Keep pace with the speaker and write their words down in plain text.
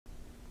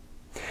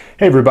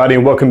Hey everybody,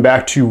 and welcome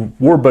back to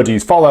War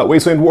Buddies Fallout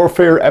Wasteland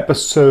Warfare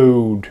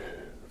episode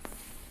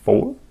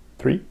 4?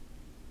 3?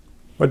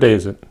 What day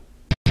is it?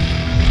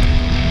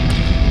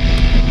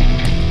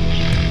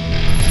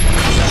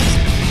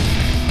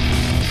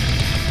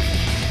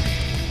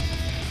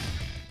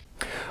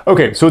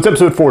 Okay, so it's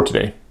episode 4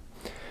 today.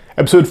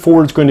 Episode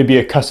 4 is going to be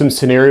a custom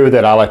scenario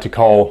that I like to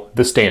call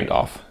the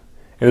standoff.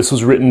 And this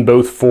was written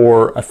both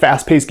for a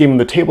fast-paced game on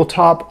the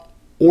tabletop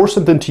or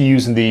something to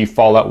use in the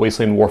Fallout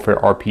Wasteland Warfare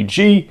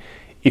RPG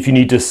if you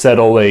need to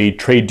settle a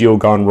trade deal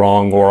gone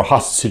wrong or a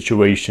hostage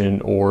situation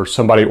or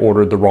somebody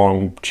ordered the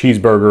wrong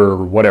cheeseburger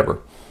or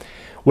whatever.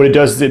 What it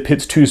does is it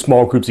pits two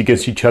small groups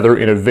against each other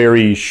in a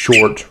very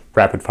short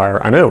rapid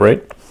fire, I know,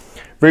 right?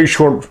 Very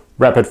short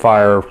rapid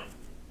fire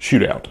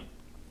shootout.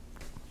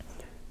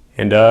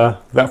 And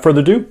without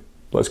further ado,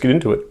 let's get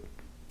into it.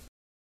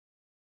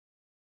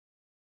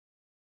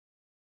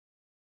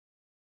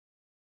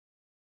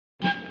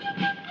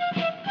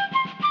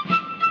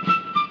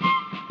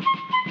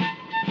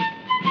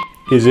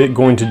 Is it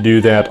going to do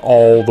that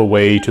all the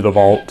way to the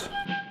vault?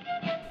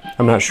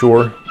 I'm not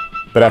sure,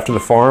 but after the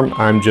farm,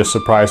 I'm just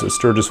surprised that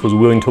Sturgis was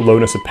willing to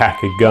loan us a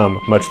pack of gum,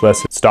 much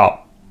less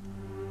stop.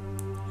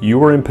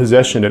 You are in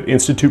possession of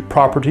Institute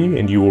property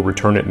and you will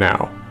return it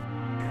now.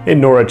 Hey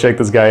Nora, check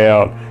this guy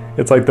out.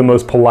 It's like the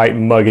most polite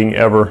mugging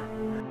ever.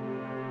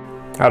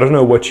 I don't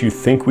know what you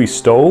think we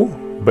stole,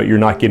 but you're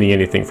not getting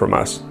anything from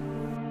us.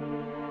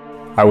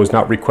 I was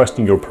not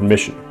requesting your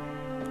permission.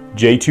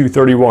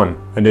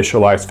 J231,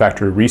 initialize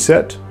factory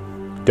reset,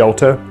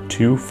 Delta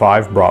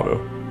 25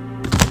 Bravo.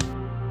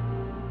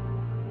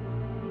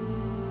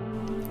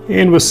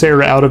 And with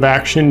Sarah out of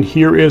action,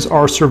 here is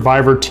our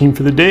survivor team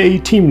for the day,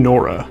 Team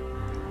Nora.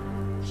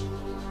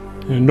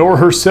 And Nora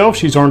herself,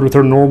 she's armed with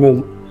her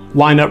normal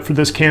lineup for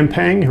this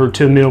campaign, her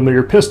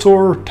 10mm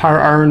pistol,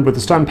 tire iron with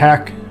a stun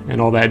pack, and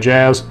all that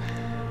jazz.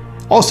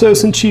 Also,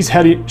 since she's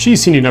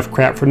seen enough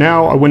crap for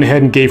now, I went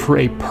ahead and gave her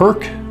a perk,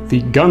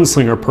 the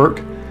Gunslinger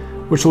perk,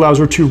 which allows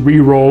her to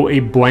re-roll a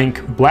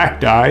blank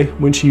black die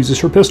when she uses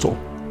her pistol.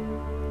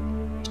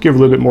 Let's give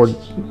her a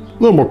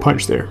little more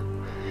punch there.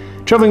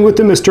 Traveling with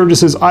them is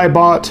Sturgis's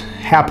iBot,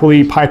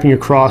 happily piping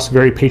across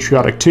very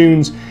patriotic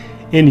tunes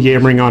and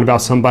yammering on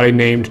about somebody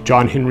named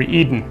John Henry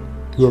Eden,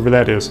 whoever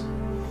that is.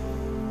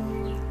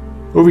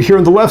 Over here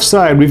on the left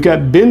side, we've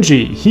got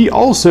Benji. He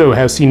also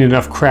has seen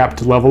enough crap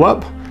to level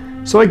up,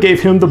 so I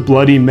gave him the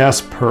Bloody Mess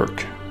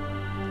perk.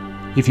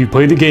 If you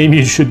play the game,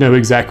 you should know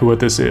exactly what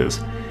this is.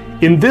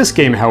 In this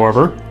game,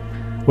 however,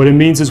 what it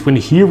means is when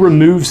he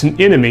removes an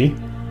enemy,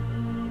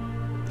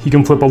 he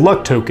can flip a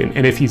luck token,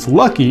 and if he's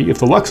lucky, if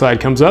the luck side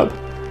comes up,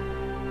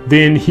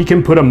 then he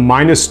can put a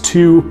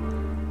 -2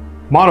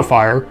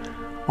 modifier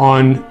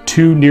on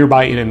 2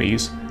 nearby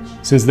enemies,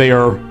 since they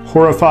are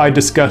horrified,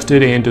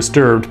 disgusted, and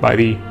disturbed by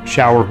the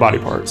shower of body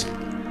parts.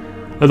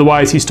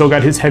 Otherwise, he's still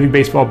got his heavy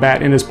baseball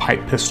bat and his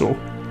pipe pistol.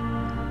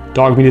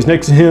 Dogmeat is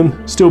next to him,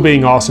 still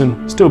being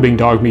awesome, still being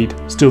Dogmeat,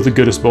 still the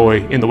goodest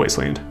boy in the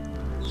Wasteland.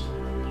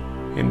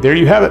 And there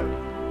you have it.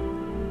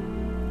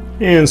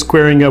 And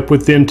squaring up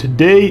with them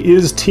today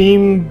is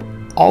Team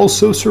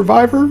Also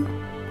Survivor.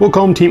 We'll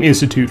call them Team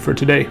Institute for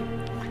today.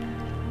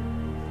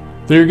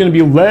 They're going to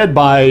be led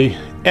by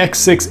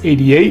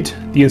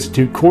X688, the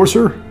Institute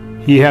Courser.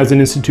 He has an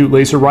Institute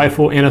laser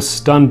rifle and a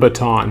stun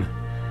baton.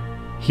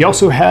 He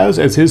also has,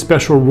 as his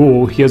special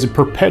rule, he has a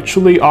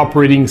perpetually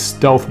operating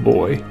stealth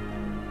boy.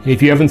 And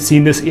if you haven't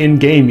seen this in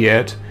game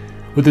yet,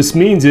 what this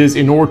means is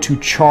in order to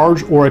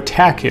charge or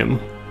attack him,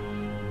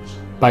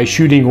 by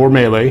shooting or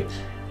melee,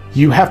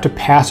 you have to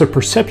pass a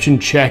perception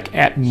check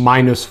at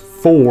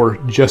 -4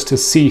 just to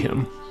see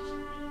him,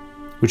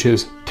 which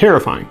is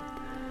terrifying.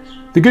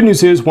 The good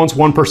news is once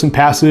one person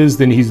passes,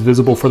 then he's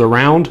visible for the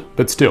round,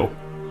 but still,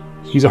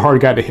 he's a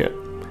hard guy to hit.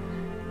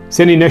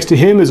 Standing next to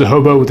him is a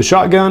hobo with a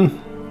shotgun.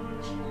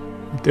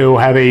 They'll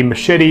have a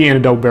machete and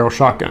a double barrel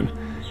shotgun.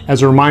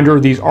 As a reminder,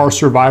 these are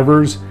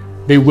survivors.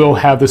 They will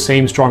have the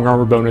same strong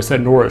armor bonus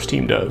that Nora's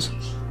team does.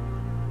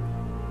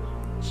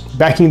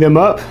 Backing them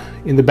up,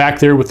 in the back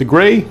there with the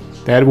gray,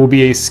 that will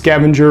be a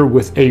scavenger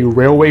with a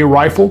railway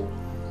rifle.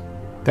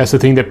 That's the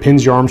thing that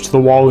pins your arms to the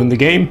wall in the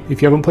game,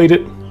 if you haven't played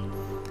it.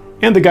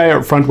 And the guy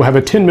up front will have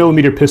a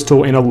 10mm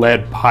pistol and a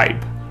lead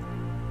pipe.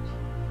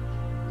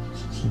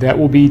 That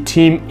will be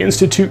Team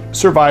Institute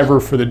Survivor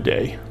for the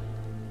day.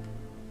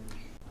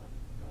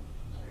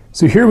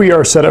 So here we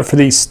are set up for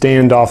the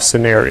standoff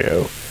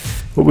scenario.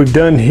 What we've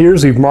done here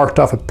is we've marked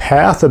off a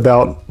path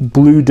about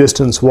blue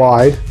distance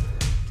wide,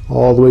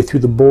 all the way through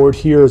the board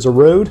here is a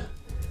road.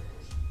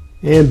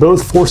 And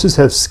both forces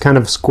have kind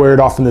of squared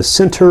off in the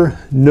center,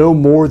 no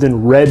more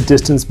than red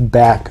distance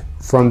back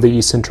from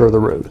the center of the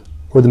road,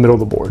 or the middle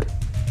of the board.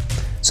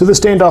 So the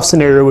standoff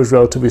scenario is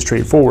relatively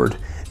straightforward.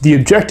 The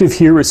objective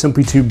here is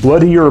simply to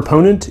bloody your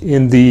opponent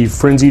in the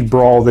frenzied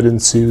brawl that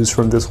ensues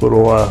from this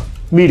little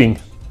meeting.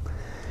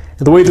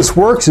 And the way this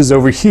works is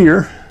over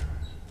here,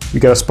 we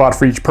got a spot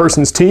for each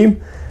person's team,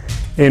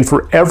 and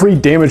for every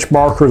damage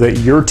marker that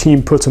your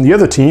team puts on the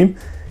other team,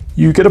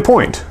 you get a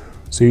point.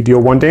 So you deal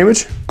 1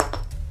 damage,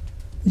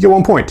 you get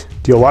 1 point.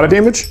 Deal a lot of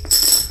damage,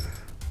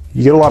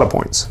 you get a lot of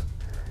points.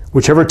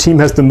 Whichever team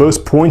has the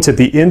most points at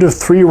the end of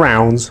 3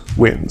 rounds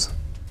wins.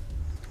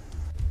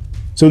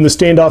 So in the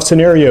standoff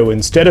scenario,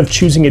 instead of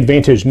choosing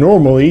advantage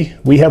normally,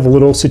 we have a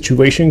little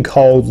situation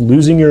called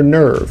losing your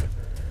nerve.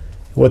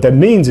 What that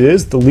means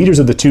is the leaders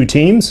of the 2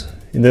 teams,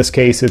 in this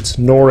case it's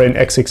Nora and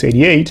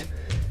X688,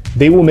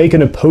 they will make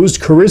an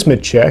opposed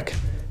charisma check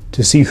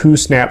to see who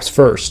snaps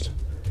first.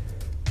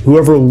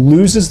 Whoever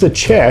loses the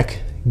check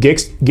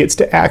gets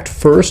to act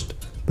first,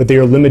 but they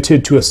are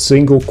limited to a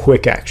single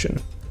quick action.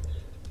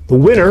 The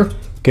winner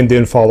can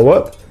then follow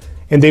up,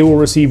 and they will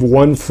receive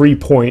 1 free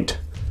point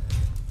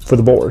for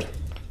the board.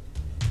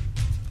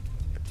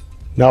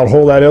 Not a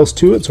whole lot else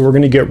to it, so we're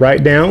going to get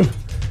right down.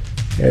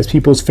 As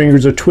people's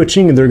fingers are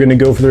twitching and they're going to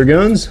go for their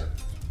guns,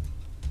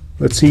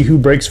 let's see who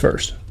breaks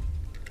first.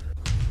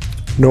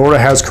 Nora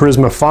has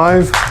Charisma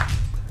 5.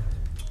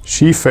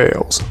 She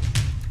fails.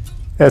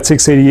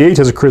 X688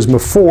 has a Charisma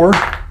 4,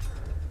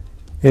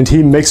 and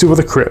he makes it with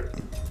a crit.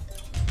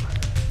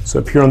 So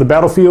up here on the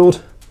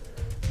battlefield,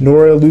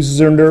 Nora loses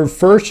her nerve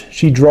first.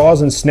 She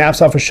draws and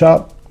snaps off a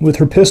shot with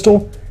her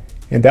pistol,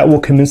 and that will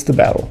commence the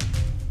battle.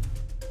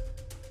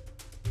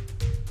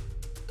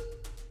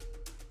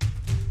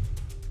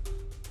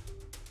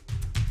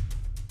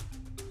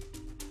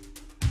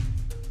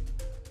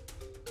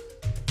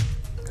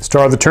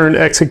 Start of the turn,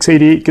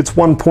 X688 gets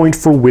 1 point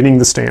for winning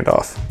the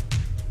standoff.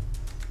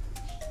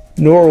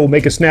 Nora will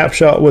make a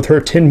snapshot with her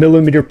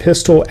 10mm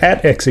pistol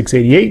at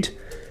X688.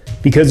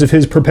 Because of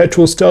his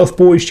perpetual stealth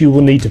boy, she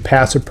will need to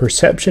pass a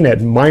perception at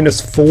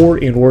 -4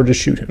 in order to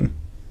shoot him.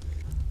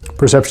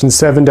 Perception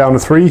 7 down to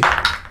 3.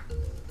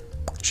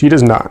 She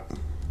does not.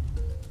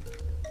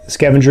 The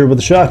scavenger with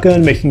a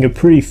shotgun, making a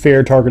pretty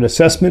fair target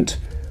assessment,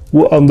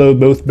 will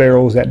unload both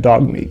barrels at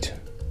Dogmeat.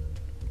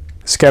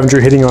 Scavenger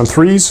hitting on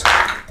 3s.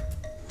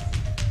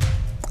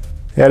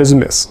 That is a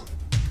miss.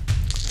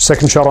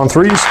 Second shot on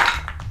 3s.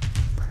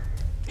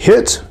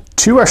 Hit,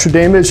 2 extra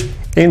damage,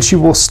 and she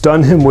will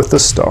stun him with the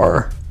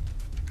star.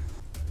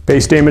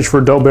 Base damage for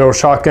a double barrel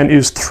shotgun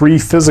is 3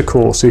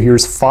 physical, so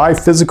here's 5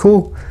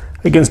 physical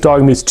against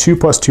Dogmeat's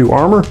 2+2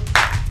 armor.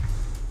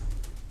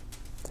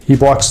 He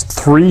blocks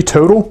 3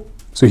 total,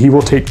 so he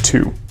will take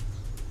 2.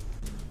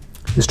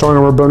 His strong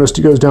armor bonus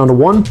goes down to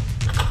 1.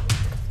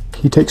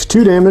 He takes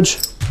 2 damage,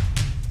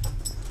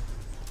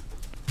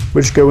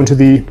 which go into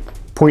the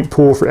point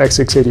pool for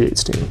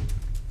X688's team.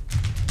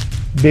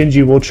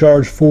 Benji will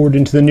charge forward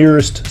into the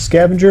nearest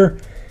scavenger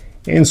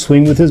and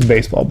swing with his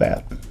baseball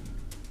bat.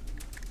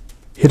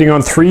 Hitting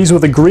on 3s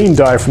with a green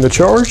die from the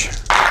charge,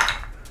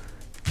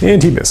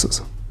 and he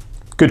misses.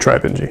 Good try,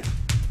 Benji.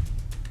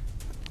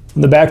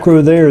 In the back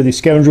row there, the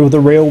scavenger with a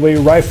railway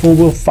rifle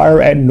will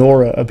fire at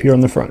Nora up here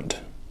on the front.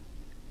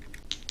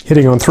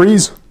 Hitting on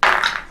 3s,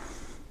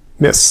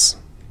 miss.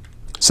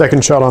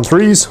 Second shot on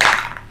 3s,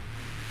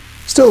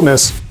 still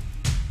miss.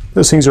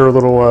 Those things are a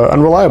little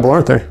unreliable,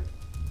 aren't they?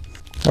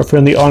 Our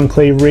friendly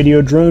Enclave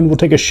radio drone will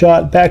take a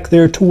shot back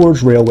there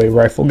towards railway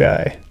rifle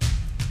guy.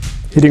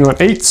 Hitting on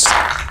 8s.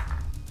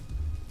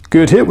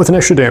 Good hit with an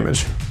extra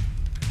damage.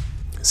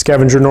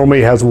 Scavenger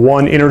normally has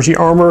 1 energy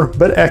armor,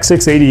 but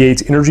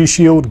X688's energy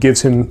shield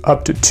gives him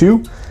up to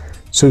 2,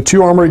 so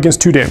 2 armor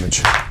against 2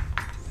 damage.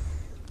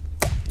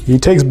 He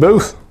takes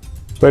both,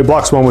 but he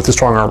blocks 1 with his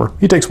strong armor.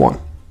 He takes 1.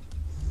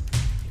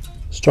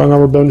 Strong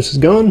armor bonus is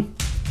gone,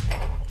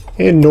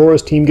 and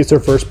Nora's team gets their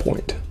first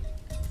point.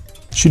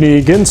 Shooting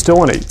again, still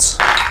on 8s.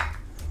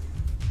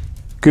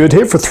 Good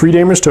hit for 3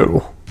 damage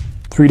total.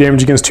 3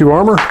 damage against 2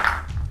 armor.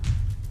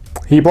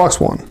 He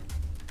blocks 1.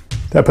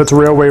 That puts a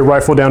railway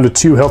rifle down to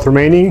 2 health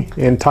remaining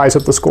and ties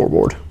up the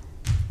scoreboard.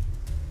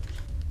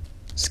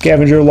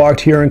 Scavenger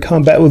locked here in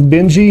combat with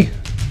Benji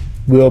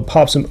will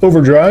pop some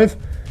overdrive,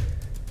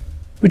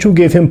 which will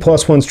give him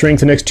 +1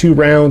 strength the next 2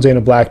 rounds and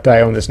a black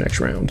die on this next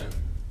round.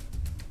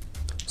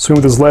 Swing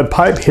with his lead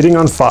pipe, hitting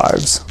on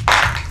 5s.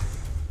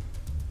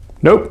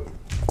 Nope.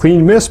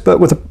 Clean miss, but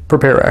with a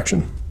prepare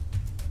action.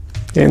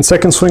 And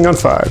second swing on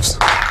 5s.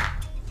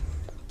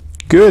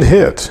 Good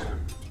hit.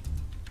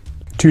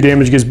 2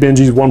 damage against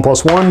Benji's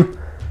 1+1.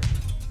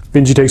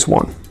 Benji takes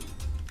 1.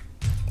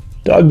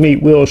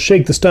 Dogmeat will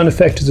shake the stun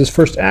effect as his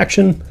first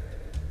action.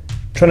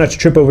 Try not to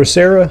trip over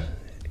Sarah,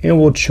 and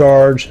will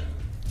charge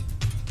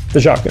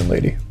the shotgun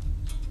lady.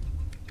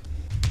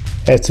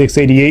 At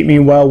 688,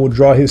 meanwhile, will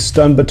draw his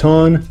stun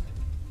baton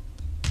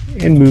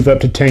and move up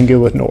to Tango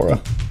with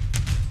Nora.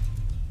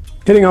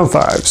 Hitting on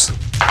 5s.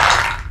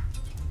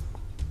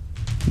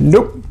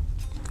 Nope.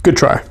 Good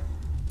try.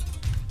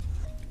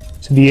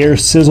 So the air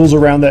sizzles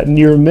around that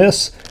near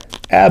miss.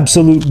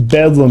 Absolute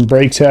bedlam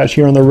breaks out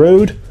here on the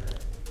road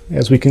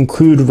as we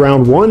conclude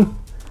round 1.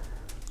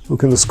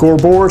 Look in the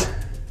scoreboard.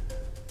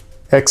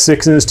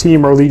 X6 and his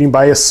team are leading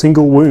by a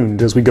single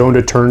wound as we go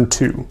into turn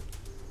 2.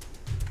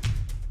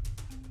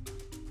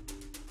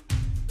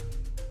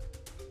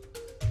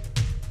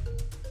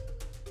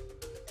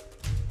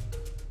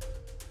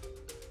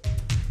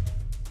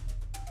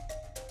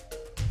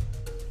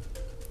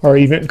 Our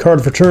event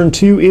card for turn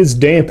 2 is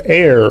Damp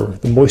Air.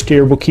 The moist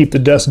air will keep the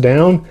dust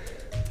down,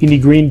 Any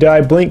green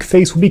die blank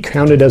face will be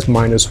counted as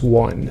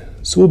 -1,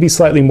 so we'll be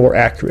slightly more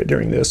accurate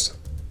during this.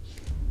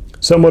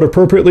 Somewhat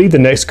appropriately, the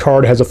next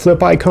card has a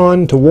flip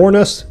icon to warn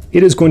us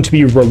it is going to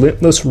be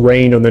Relentless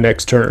Rain on the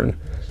next turn,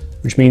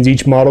 which means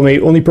each model may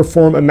only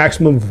perform a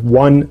maximum of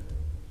 1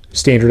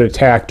 standard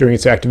attack during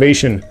its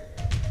activation.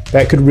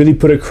 That could really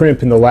put a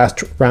crimp in the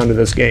last round of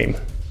this game.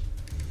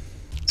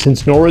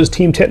 Since Nora's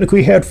team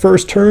technically had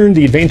first turn,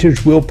 the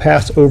advantage will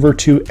pass over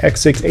to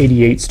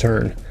X688's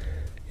turn.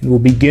 And we'll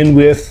begin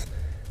with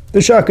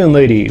the Shotgun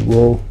Lady.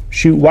 We'll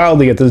shoot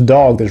wildly at this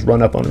dog that's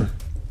run up on her.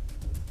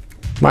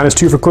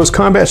 -2 for close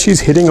combat,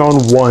 she's hitting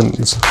on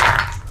 1s.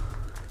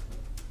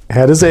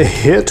 That is a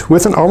hit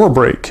with an armor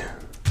break.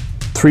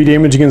 3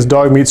 damage against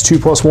dog meets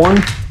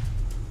 2+1.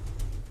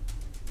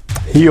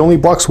 He only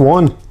blocks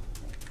 1.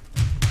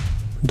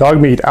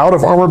 Dogmeat out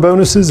of armor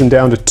bonuses and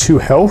down to 2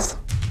 health.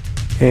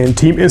 And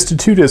Team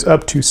Institute is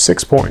up to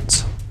 6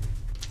 points.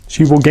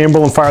 She will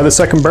gamble and fire the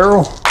second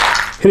barrel,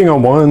 hitting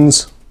on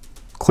 1s.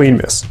 Clean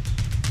miss.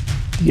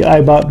 The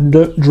Eyebot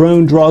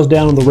drone draws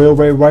down on the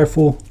railway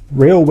rifle.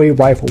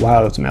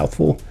 Wow, that's a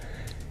mouthful.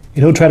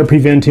 And he'll try to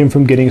prevent him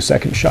from getting a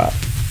second shot.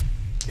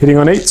 Hitting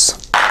on 8s.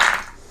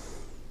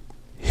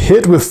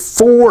 Hit with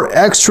 4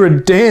 extra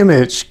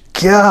damage.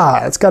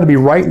 God, it's got to be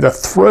right in the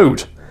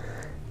throat.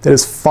 That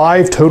is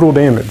 5 total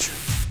damage.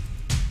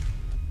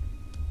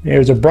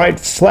 There's a bright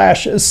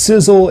flash, a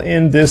sizzle,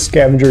 and this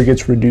scavenger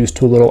gets reduced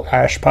to a little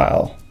ash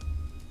pile.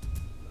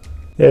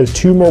 There's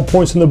 2 more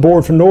points on the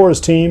board for Nora's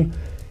team,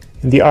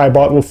 and the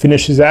Eyebot will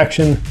finish his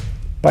action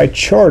by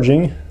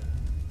charging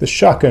the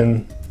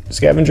shotgun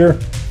scavenger,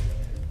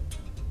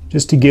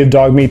 just to give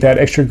Dogmeat that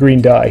extra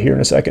green die here in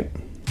a second.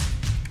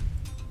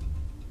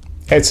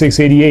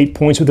 X688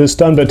 points with his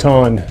stun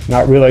baton,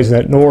 not realizing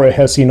that Nora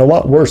has seen a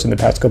lot worse in the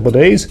past couple of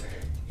days,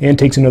 and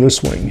takes another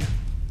swing.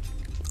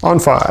 On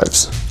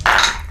 5s.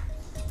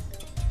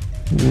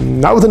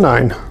 Not with a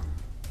 9.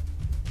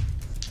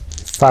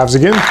 5s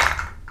again.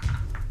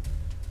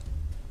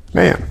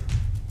 Man.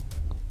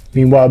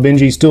 Meanwhile,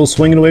 Benji's still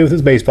swinging away with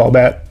his baseball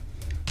bat.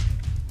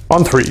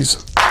 On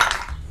 3s.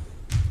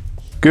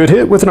 Good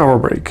hit with an armor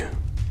break.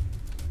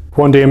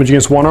 1 damage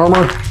against 1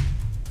 armor.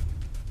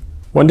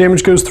 1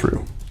 damage goes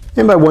through.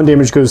 And by 1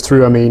 damage goes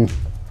through, I mean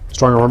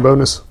strong armor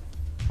bonus.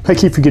 I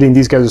keep forgetting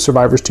these guys are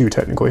survivors too,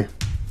 technically.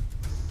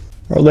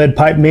 Our lead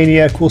pipe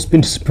maniac will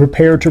spin to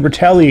prepare to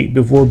retaliate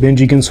before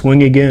Benji can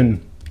swing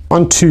again.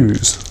 On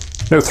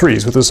 2s. No,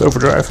 3s with this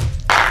overdrive.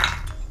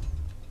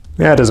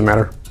 Yeah, it doesn't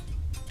matter.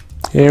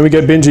 And we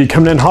got Benji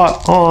coming in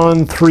hot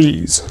on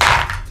 3s.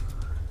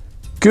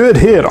 Good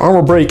hit,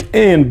 armor break,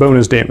 and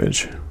bonus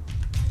damage.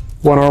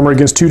 1 armor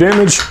against 2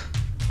 damage.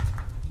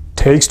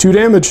 Takes 2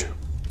 damage.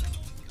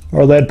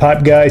 Our lead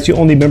pipe guy is the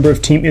only member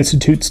of Team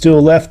Institute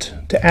still left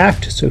to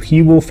act, so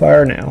he will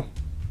fire now.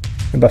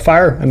 And by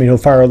fire, I mean he'll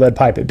fire a lead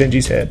pipe at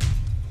Benji's head.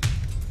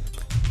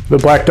 The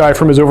black die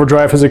from his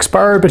overdrive has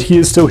expired, but he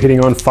is still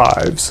hitting on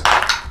 5s.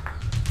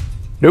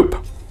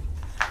 Nope.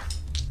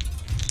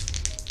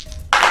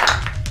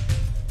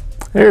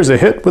 There's a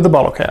hit with the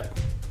bottle cap.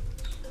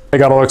 I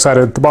got all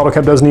excited. The bottle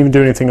cap doesn't even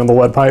do anything on the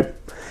lead pipe.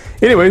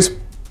 Anyways,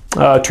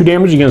 2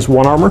 damage against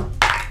 1 armor.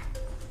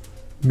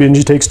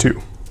 Benji takes 2.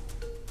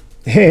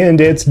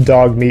 And it's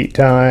Dogmeat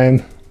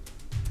time.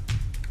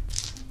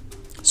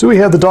 So we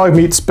have the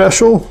Dogmeat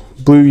special,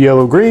 blue,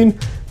 yellow, green,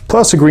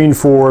 plus a green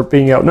for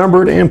being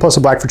outnumbered, and plus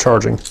a black for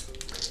charging.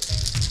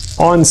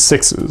 On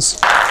 6s.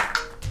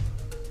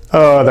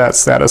 Oh, that's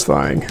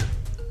satisfying.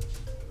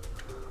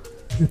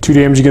 2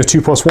 damage against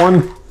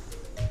 2+1.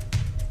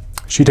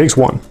 She takes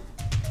 1.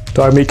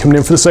 Dogmeat coming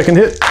in for the second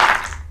hit.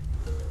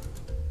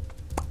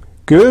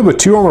 Good with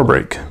 2 armor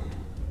break.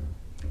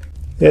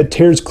 That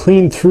tears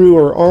clean through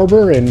her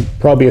armor and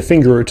probably a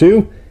finger or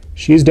 2.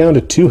 She is down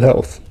to 2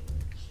 health.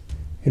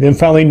 And then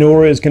finally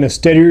Nora is going to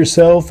steady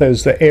herself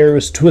as the air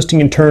is twisting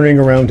and turning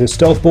around his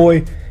stealth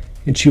boy,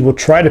 and she will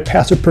try to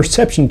pass a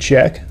perception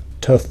check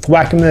to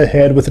thwack him in the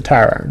head with a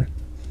tire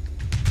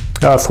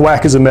iron.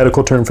 Thwack is a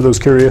medical term for those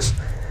curious.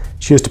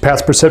 She has to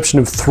pass perception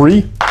of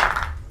 3.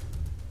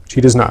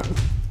 She does not.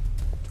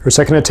 Her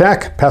second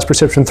attack, pass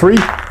perception 3.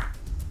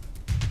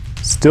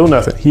 Still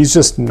nothing. He's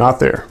just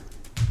not there.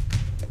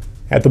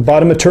 At the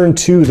bottom of turn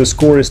 2, the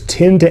score is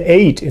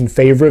 10-8 in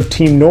favor of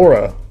Team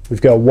Nora.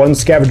 We've got 1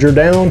 scavenger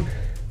down.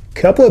 A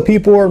couple of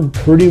people are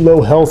pretty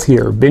low health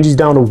here. Benji's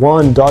down to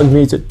 1,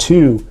 Dogmeat's at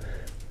 2.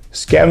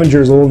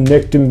 Scavenger's a little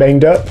nicked and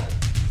banged up.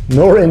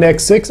 Nora and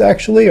X6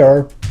 actually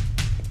are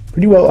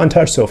pretty well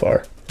untouched so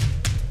far.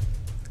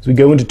 As we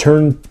go into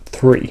turn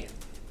 3,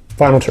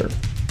 final turn.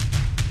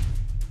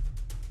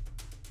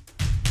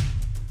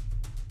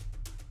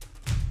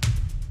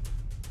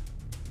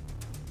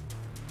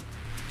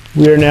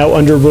 We are now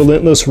under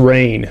Relentless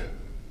Rain.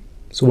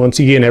 So once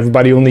again,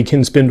 everybody only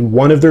can spend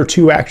 1 of their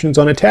 2 actions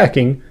on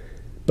attacking,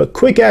 but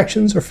quick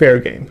actions are fair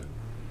game.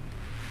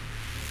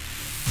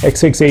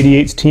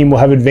 X688's team will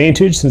have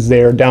advantage since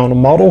they are down a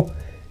model.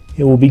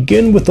 It will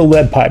begin with the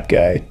lead pipe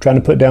guy, trying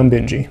to put down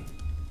Benji.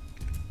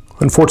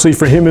 Unfortunately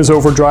for him, his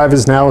overdrive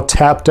is now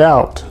tapped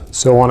out.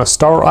 So on a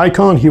star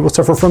icon, he will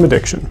suffer from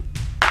addiction.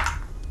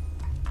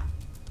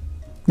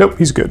 Nope,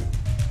 he's good.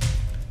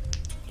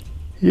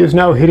 He is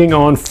now hitting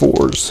on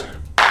 4s.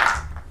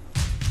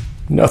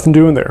 Nothing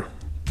doing there.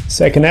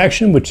 Second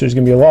action, which there's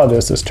going to be a lot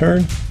of this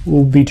turn,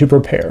 will be to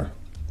prepare.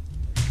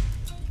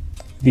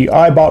 The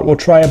Eyebot will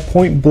try a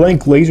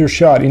point-blank laser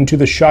shot into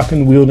the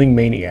shotgun-wielding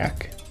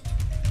maniac.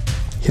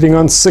 Hitting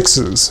on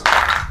 6s.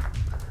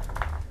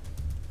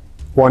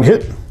 1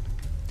 hit.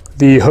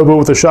 The Hobo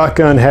with the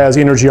shotgun has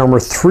energy armor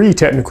 3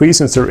 technically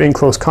since they're in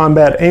close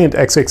combat and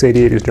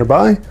XX88 is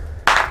nearby.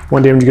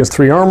 1 damage against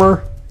 3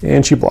 armor,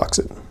 and she blocks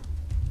it.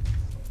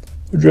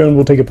 The drone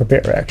will take a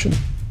prepare action.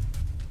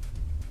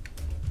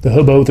 The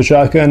Hobo with the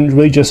shotgun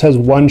really just has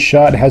 1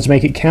 shot, has to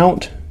make it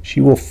count. She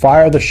will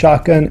fire the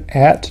shotgun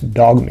at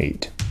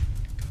Dogmeat.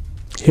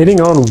 Hitting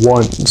on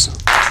 1s.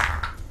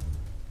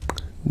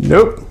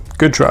 Nope,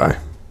 good try.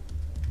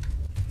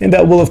 And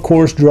that will of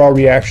course draw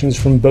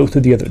reactions from both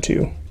of the other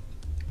 2.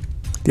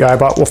 The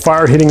Eyebot will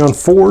fire, hitting on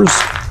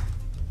 4s.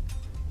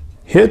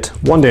 Hit,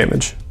 1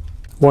 damage.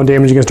 1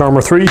 damage against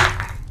armor 3,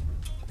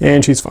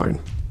 and she's fine.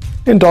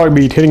 And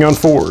Dogmeat hitting on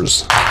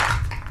 4s.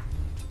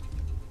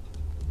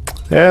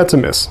 That's a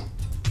miss.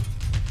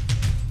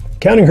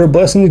 Counting her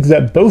blessings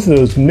that both of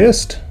those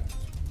missed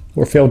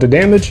or failed to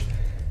damage,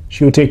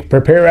 she will take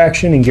prepare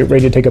action and get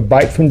ready to take a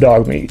bite from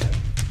Dogmeat.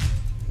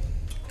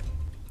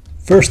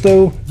 First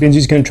though,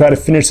 Benji's going to try to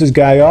finish this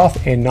guy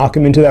off and knock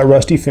him into that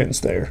rusty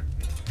fence there.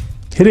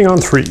 Hitting on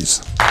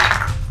 3s.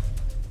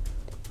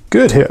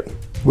 Good hit.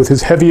 With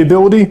his heavy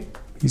ability,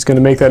 he's going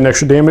to make that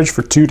extra damage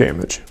for 2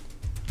 damage.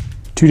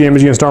 2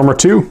 damage against armor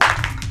 2.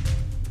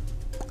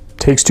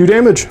 Takes 2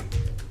 damage.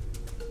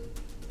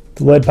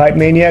 The Lead Pipe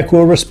Maniac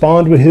will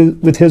respond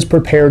with his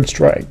prepared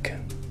strike.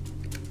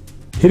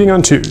 Hitting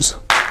on 2s.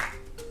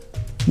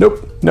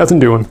 Nope, nothing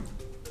doing.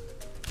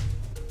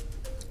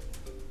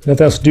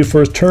 Nothing else to do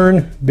for his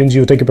turn. Benji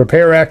will take a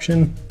prepare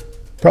action.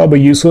 Probably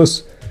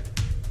useless,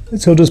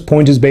 as he'll just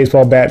point his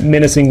baseball bat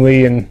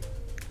menacingly and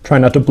try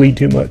not to bleed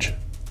too much.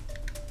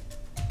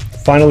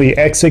 Finally,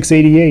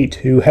 XX88,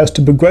 who has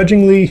to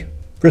begrudgingly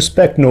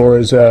respect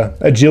Nora's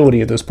agility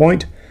at this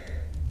point,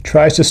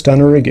 tries to stun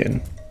her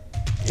again.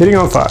 Hitting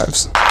on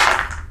 5s.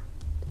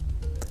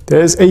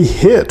 That is a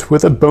hit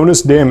with a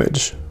bonus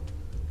damage.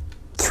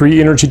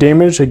 3 energy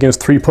damage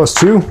against 3 plus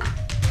 2.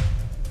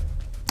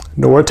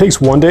 Nora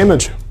takes 1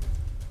 damage.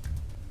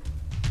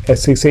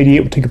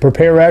 XX88 will take a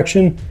prepare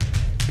action.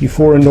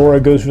 Before Nora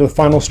goes for the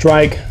final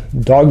strike,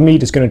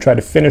 Dogmeat is going to try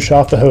to finish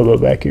off the Hobo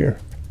back here.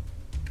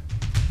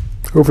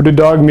 Over to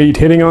Dogmeat,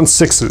 hitting on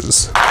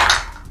 6s.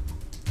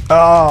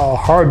 Ah,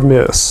 hard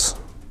miss.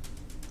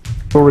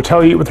 Will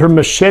retaliate with her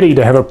machete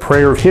to have a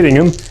prayer of hitting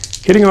him,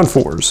 hitting on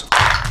 4s.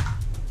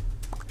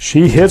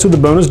 She hits with the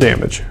bonus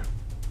damage.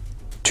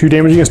 2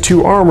 damage against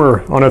 2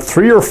 armor. On a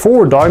 3 or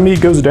 4,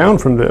 Dogmeat goes down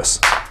from this.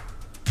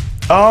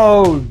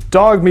 Oh,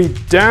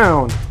 Dogmeat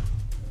down.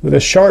 With a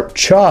sharp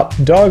chop,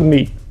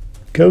 Dogmeat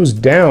goes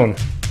down.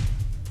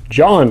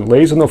 John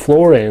lays on the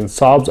floor and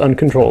sobs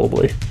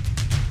uncontrollably.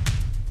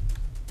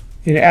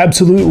 In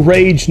absolute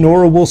rage,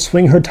 Nora will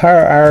swing her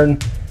tire iron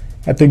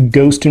at the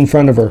ghost in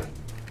front of her.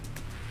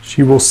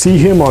 She will see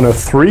him on a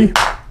 3.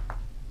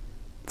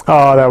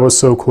 Ah, that was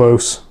so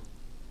close.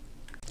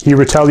 He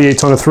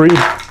retaliates on a 3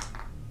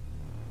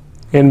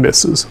 and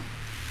misses.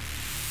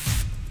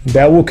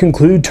 That will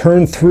conclude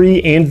turn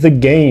 3 and the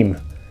game.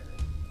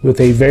 With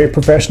a very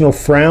professional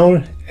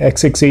frown,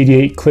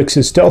 XX88 clicks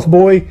his stealth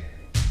boy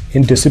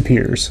and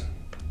disappears,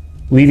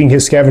 leaving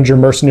his scavenger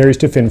mercenaries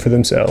to fend for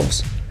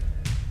themselves.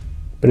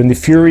 But in the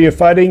fury of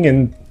fighting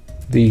and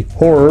the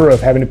horror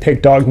of having to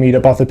pick Dogmeat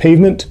up off the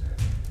pavement,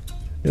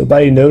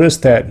 nobody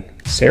noticed that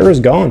Sarah's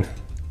gone.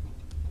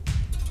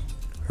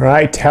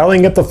 Alright,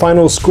 tallying up the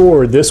final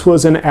score, this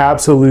was an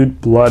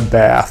absolute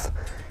bloodbath.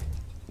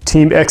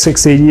 Team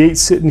XX88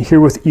 sitting here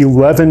with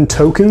 11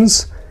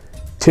 tokens,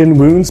 10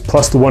 wounds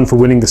plus the 1 for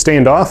winning the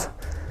standoff.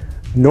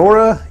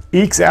 Nora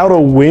ekes out a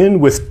win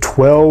with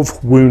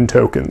 12 wound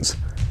tokens.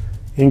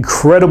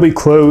 Incredibly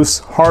close,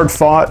 hard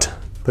fought,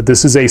 but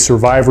this is a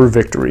survivor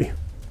victory.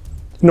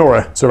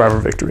 Nora, survivor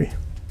victory.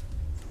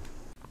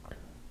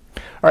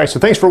 Alright, so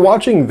thanks for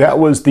watching. That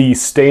was the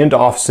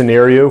standoff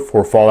scenario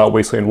for Fallout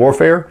Wasteland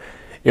Warfare.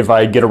 If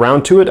I get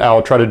around to it,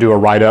 I'll try to do a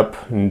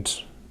write-up and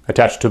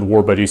attach it to the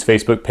War Buddies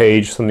Facebook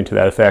page, something to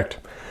that effect.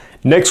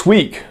 Next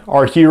week,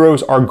 our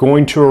heroes are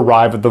going to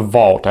arrive at the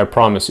vault, I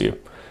promise you.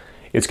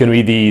 It's going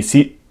to be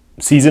the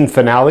season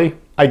finale,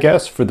 I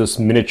guess, for this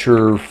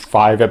miniature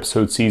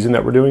 5-episode season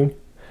that we're doing.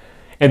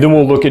 And then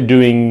we'll look at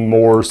doing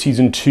more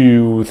season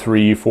 2,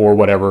 3, 4,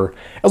 whatever.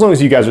 As long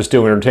as you guys are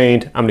still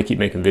entertained, I'm going to keep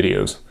making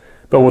videos.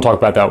 But we'll talk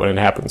about that when it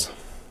happens.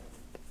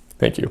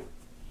 Thank you.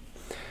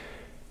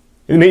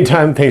 In the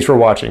meantime, thanks for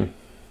watching.